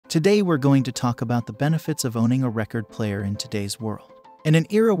Today we're going to talk about the benefits of owning a record player in today's world. In an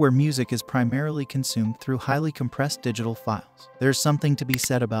era where music is primarily consumed through highly compressed digital files, there's something to be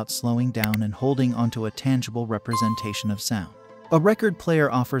said about slowing down and holding onto a tangible representation of sound. A record player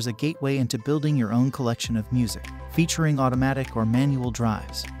offers a gateway into building your own collection of music, featuring automatic or manual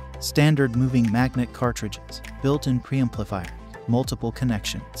drives, standard moving magnet cartridges, built-in preamplifiers, multiple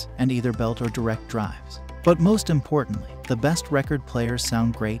connections, and either belt or direct drives. But most importantly, the best record players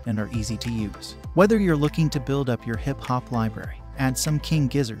sound great and are easy to use. Whether you're looking to build up your hip-hop library, add some King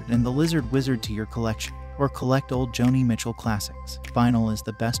Gizzard and the Lizard Wizard to your collection, or collect old Joni Mitchell classics, vinyl is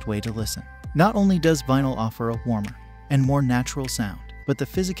the best way to listen. Not only does vinyl offer a warmer and more natural sound, but the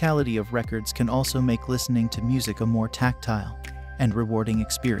physicality of records can also make listening to music a more tactile and rewarding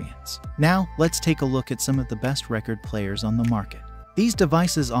experience. Now, let's take a look at some of the best record players on the market. These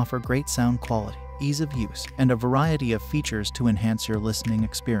devices offer great sound quality, ease of use, and a variety of features to enhance your listening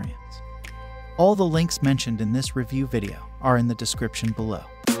experience. All the links mentioned in this review video are in the description below.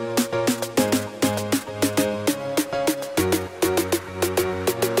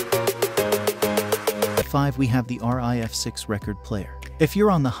 5. We have the RIF6 record player. If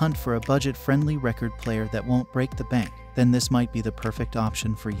you're on the hunt for a budget-friendly record player that won't break the bank, then this might be the perfect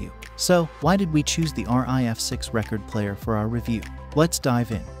option for you. So, why did we choose the RIF6 record player for our review? Let's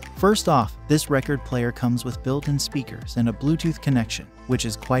dive in. First off, this record player comes with built-in speakers and a Bluetooth connection, which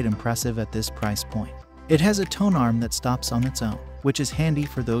is quite impressive at this price point. It has a tone arm that stops on its own, which is handy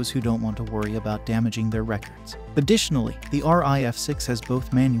for those who don't want to worry about damaging their records. Additionally, the RIF6 has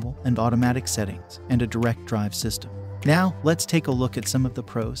both manual and automatic settings and a direct drive system. Now, let's take a look at some of the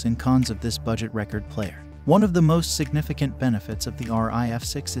pros and cons of this budget record player. One of the most significant benefits of the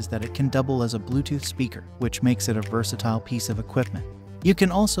RIF6 is that it can double as a Bluetooth speaker, which makes it a versatile piece of equipment. You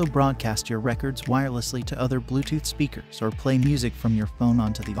can also broadcast your records wirelessly to other Bluetooth speakers or play music from your phone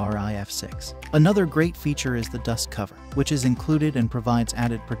onto the RIF6. Another great feature is the dust cover, which is included and provides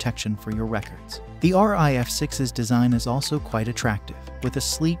added protection for your records. The RIF6's design is also quite attractive, with a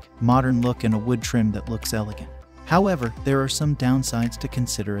sleek, modern look and a wood trim that looks elegant. However, there are some downsides to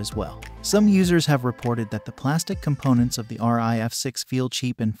consider as well. Some users have reported that the plastic components of the RIF6 feel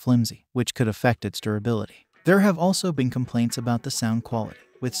cheap and flimsy, which could affect its durability. There have also been complaints about the sound quality,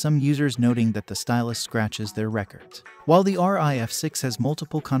 with some users noting that the stylus scratches their records. While the RIF6 has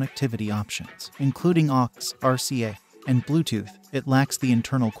multiple connectivity options, including aux, RCA, and Bluetooth, it lacks the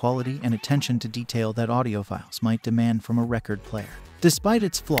internal quality and attention to detail that audiophiles might demand from a record player. Despite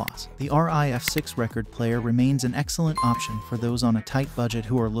its flaws, the RIF6 record player remains an excellent option for those on a tight budget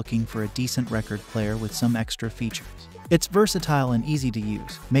who are looking for a decent record player with some extra features. It's versatile and easy to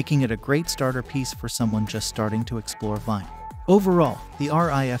use, making it a great starter piece for someone just starting to explore vinyl. Overall, the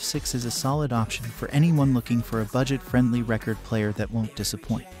RIF6 is a solid option for anyone looking for a budget-friendly record player that won't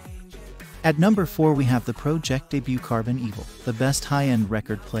disappoint. At number 4, we have the Pro-Ject Debut Carbon Evil, the best high-end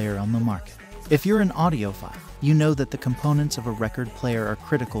record player on the market. If you're an audiophile, you know that the components of a record player are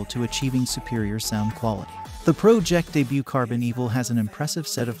critical to achieving superior sound quality. The Pro-Ject Debut Carbon Evil has an impressive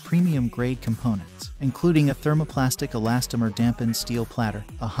set of premium-grade components, including a thermoplastic elastomer dampened steel platter,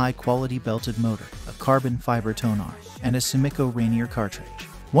 a high-quality belted motor, a carbon fiber tone arm, and a Sumiko Rainier cartridge.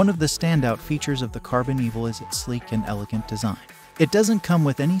 One of the standout features of the Carbon Evil is its sleek and elegant design. It doesn't come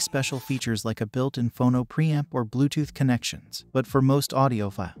with any special features like a built-in phono preamp or Bluetooth connections, but for most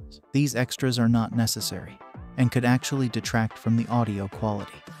audiophiles, these extras are not necessary and could actually detract from the audio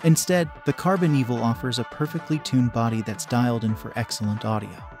quality. Instead, the Carbon Evil offers a perfectly tuned body that's dialed in for excellent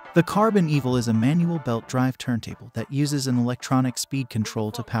audio. The Carbon Evil is a manual belt drive turntable that uses an electronic speed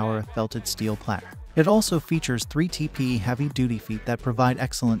control to power a felted steel platter. It also features 3 TPE heavy-duty feet that provide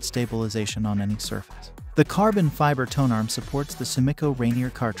excellent stabilization on any surface. The carbon fiber tone arm supports the Sumiko Rainier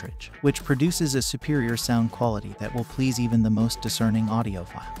cartridge, which produces a superior sound quality that will please even the most discerning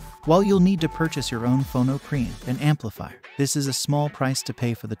audiophile. While you'll need to purchase your own phono preamp and amplifier, this is a small price to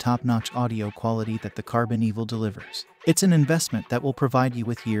pay for the top-notch audio quality that the Carbon Evil delivers. It's an investment that will provide you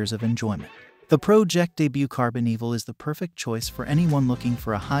with years of enjoyment. The Pro-Ject Debut Carbon Evil is the perfect choice for anyone looking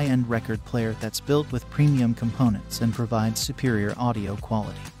for a high-end record player that's built with premium components and provides superior audio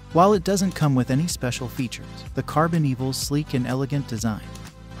quality. While it doesn't come with any special features, the Carbon Evil's sleek and elegant design,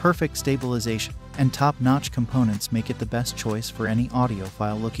 perfect stabilization, and top-notch components make it the best choice for any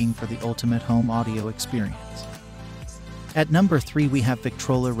audiophile looking for the ultimate home audio experience. At number 3, we have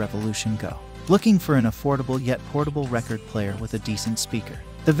Victrola Revolution GO. Looking for an affordable yet portable record player with a decent speaker?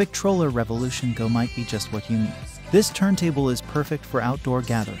 The Victrola Revolution GO might be just what you need. This turntable is perfect for outdoor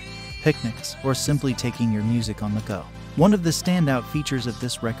gatherings, picnics, or simply taking your music on the go. One of the standout features of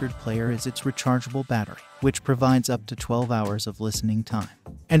this record player is its rechargeable battery, which provides up to 12 hours of listening time.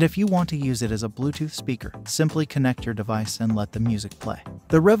 And if you want to use it as a Bluetooth speaker, simply connect your device and let the music play.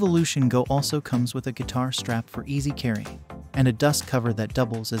 The Revolution GO also comes with a guitar strap for easy carrying and a dust cover that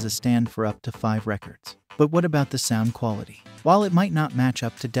doubles as a stand for up to 5 records. But what about the sound quality? While it might not match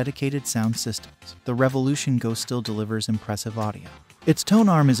up to dedicated sound systems, the Revolution GO still delivers impressive audio. Its tone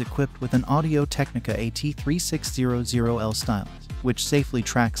arm is equipped with an Audio-Technica AT-3600L stylus, which safely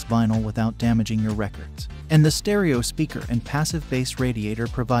tracks vinyl without damaging your records. And the stereo speaker and passive bass radiator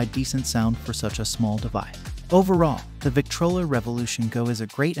provide decent sound for such a small device. Overall, the Victrola Revolution GO is a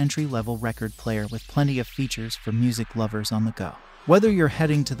great entry-level record player with plenty of features for music lovers on the go. Whether you're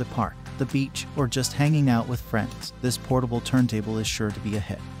heading to the park, the beach, or just hanging out with friends, this portable turntable is sure to be a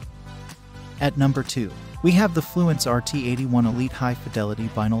hit. At number 2, we have the Fluance RT81 Elite High Fidelity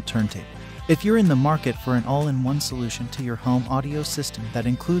Vinyl Turntable. If you're in the market for an all-in-one solution to your home audio system that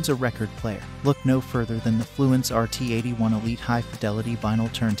includes a record player, look no further than the Fluance RT81 Elite High Fidelity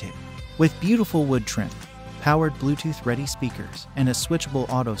Vinyl Turntable. With beautiful wood trim, powered Bluetooth-ready speakers, and a switchable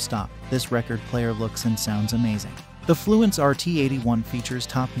auto stop, this record player looks and sounds amazing. The Fluance RT81 features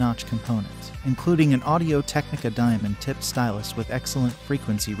top-notch components, including an Audio-Technica diamond-tipped stylus with excellent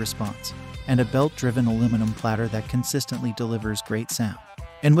frequency response, and a belt-driven aluminum platter that consistently delivers great sound.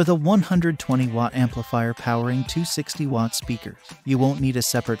 And with a 120-watt amplifier powering two 60-watt speakers, you won't need a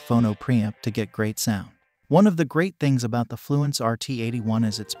separate phono preamp to get great sound. One of the great things about the Fluance RT81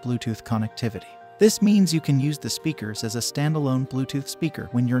 is its Bluetooth connectivity. This means you can use the speakers as a standalone Bluetooth speaker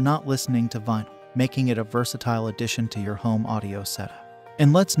when you're not listening to vinyl, making it a versatile addition to your home audio setup.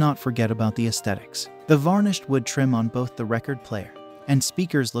 And let's not forget about the aesthetics. The varnished wood trim on both the record player and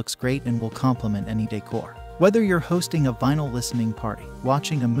speakers looks great and will complement any decor. Whether you're hosting a vinyl listening party,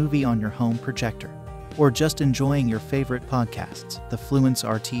 watching a movie on your home projector, or just enjoying your favorite podcasts, the Fluance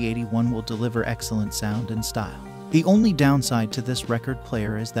RT81 will deliver excellent sound and style. The only downside to this record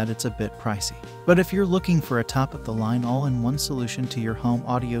player is that it's a bit pricey. But if you're looking for a top-of-the-line all-in-one solution to your home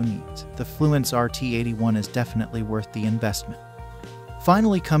audio needs, the Fluance RT81 is definitely worth the investment.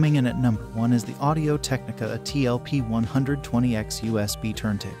 Finally, coming in at number 1 is the Audio-Technica AT-LP120XUSB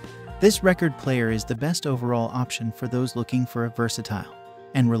turntable. This record player is the best overall option for those looking for a versatile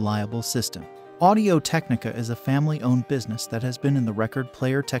and reliable system. Audio-Technica is a family-owned business that has been in the record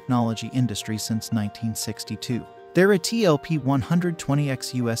player technology industry since 1962. Their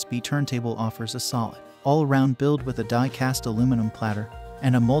AT-LP120XUSB turntable offers a solid, all-around build with a die-cast aluminum platter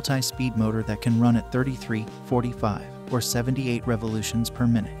and a multi-speed motor that can run at 33, 45, or 78 revolutions per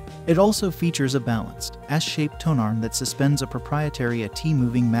minute. It also features a balanced, S-shaped tone arm that suspends a proprietary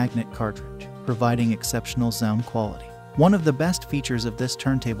AT-moving magnet cartridge, providing exceptional sound quality. One of the best features of this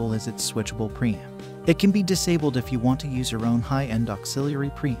turntable is its switchable preamp. It can be disabled if you want to use your own high-end auxiliary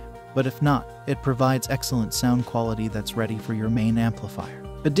preamp, but if not, it provides excellent sound quality that's ready for your main amplifier.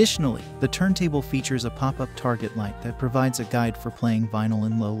 Additionally, the turntable features a pop-up target light that provides a guide for playing vinyl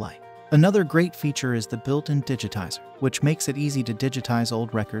in low light. Another great feature is the built-in digitizer, which makes it easy to digitize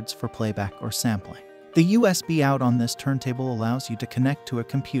old records for playback or sampling. The USB out on this turntable allows you to connect to a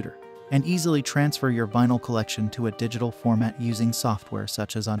computer and easily transfer your vinyl collection to a digital format using software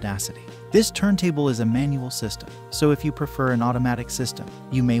such as Audacity. This turntable is a manual system, so if you prefer an automatic system,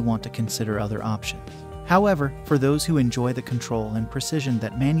 you may want to consider other options. However, for those who enjoy the control and precision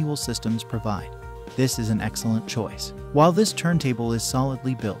that manual systems provide, this is an excellent choice. While this turntable is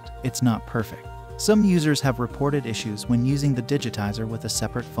solidly built, it's not perfect. Some users have reported issues when using the digitizer with a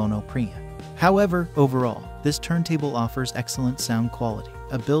separate phono preamp. However, overall, this turntable offers excellent sound quality,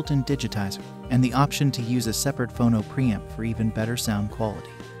 a built-in digitizer, and the option to use a separate phono preamp for even better sound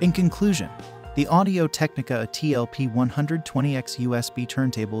quality. In conclusion, the Audio-Technica AT-LP120XUSB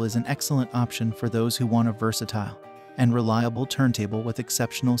turntable is an excellent option for those who want a versatile and reliable turntable with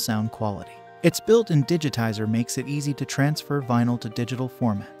exceptional sound quality. Its built-in digitizer makes it easy to transfer vinyl to digital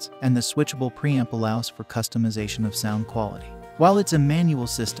formats, and the switchable preamp allows for customization of sound quality. While it's a manual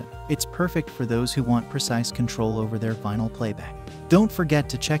system, it's perfect for those who want precise control over their vinyl playback. Don't forget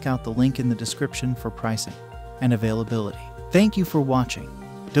to check out the link in the description for pricing and availability. Thank you for watching.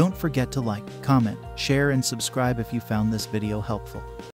 Don't forget to like, comment, share, and subscribe if you found this video helpful.